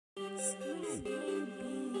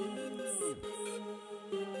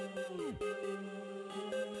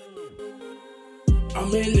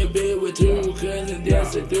I'm in the bed with two cousins,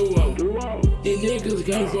 that's a duo. These niggas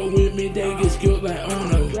can't fuck with me, they get skilled like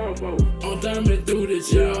Ono. I'm thumbing through the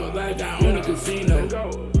chill like I own a casino.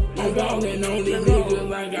 I'm ballin' on these niggas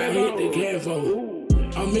like I hit the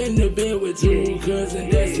CAFO. I'm in the bed with two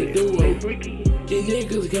cousins, that's a duo. These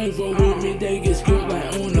niggas can't fuck with me, they get skilled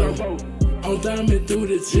like Ono. I'm thumbing through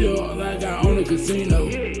the chill like I own a casino.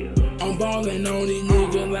 I'm ballin' on these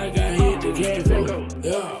niggas like I hit the CAFO.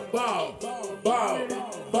 Yeah, ball.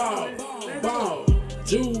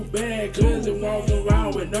 Too bad cousins walking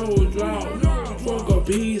around with no draw. Fuck a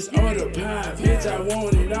piece or the pie, bitch, I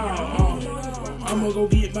want it all. I'ma go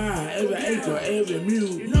get mine, every acre, every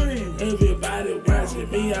mule. Everybody watching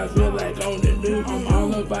me, I feel like on the news. I'm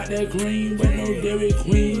all about that green, but no Dairy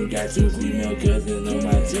Queen. Got two female cousins on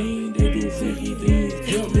my team, they do freaky things.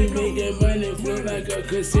 Help me make that money, feel like a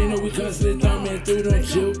casino. We constantly thumbing through them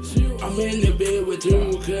chips. I'm in the bed with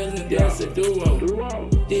two cousins, that's a duo.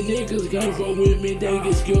 These niggas can't fuck with me, they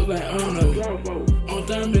get skilled like Ono. I'm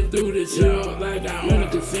thumbing through the chill like I own a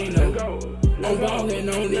casino. I'm ballin'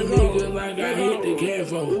 on these niggas like I hit the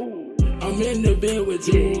CAFO. I'm in the bed with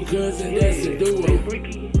two cousins, that's a duo.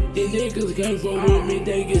 These niggas can't fuck with me,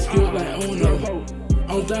 they get skilled like Ono.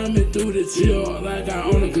 I'm thumbing through the chill like I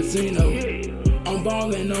own a casino. I'm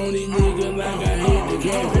ballin' on these niggas like I hit the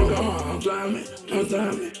CAFO.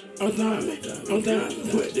 I'm thumbing.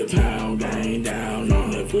 Put the pound gang down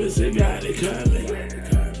on the pussy, got it coming.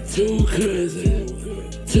 Two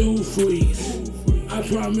cousins, two freaks. I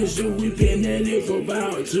promise you we been at it for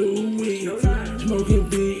about 2 weeks. Smoking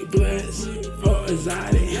big blunts or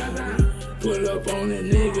exotic. Pull up on a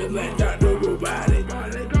nigga like Dr. Robotic.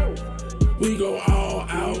 We go all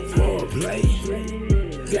out for a play.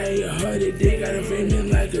 Gay a hoodie dick, got a feeling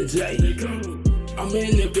like a J. I'm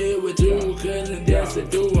in the bed with two cousins, that's a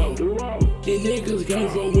duo. These niggas can't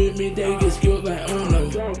fuck with me, they get skilled like Ono.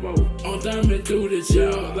 I'm thumbing through the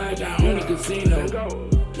chill like I own a casino.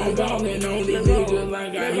 I'm ballin' on these niggas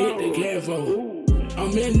like I hit the CAFO.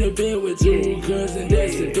 I'm in the bed with two cousins,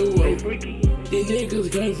 that's a duo. These niggas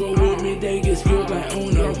can't fuck with me, they get skilled like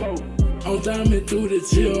Ono. I'm thumbing through the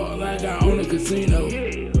chill like I own a casino.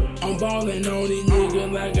 I'm ballin' on these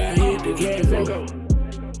niggas like I hit the CAFO.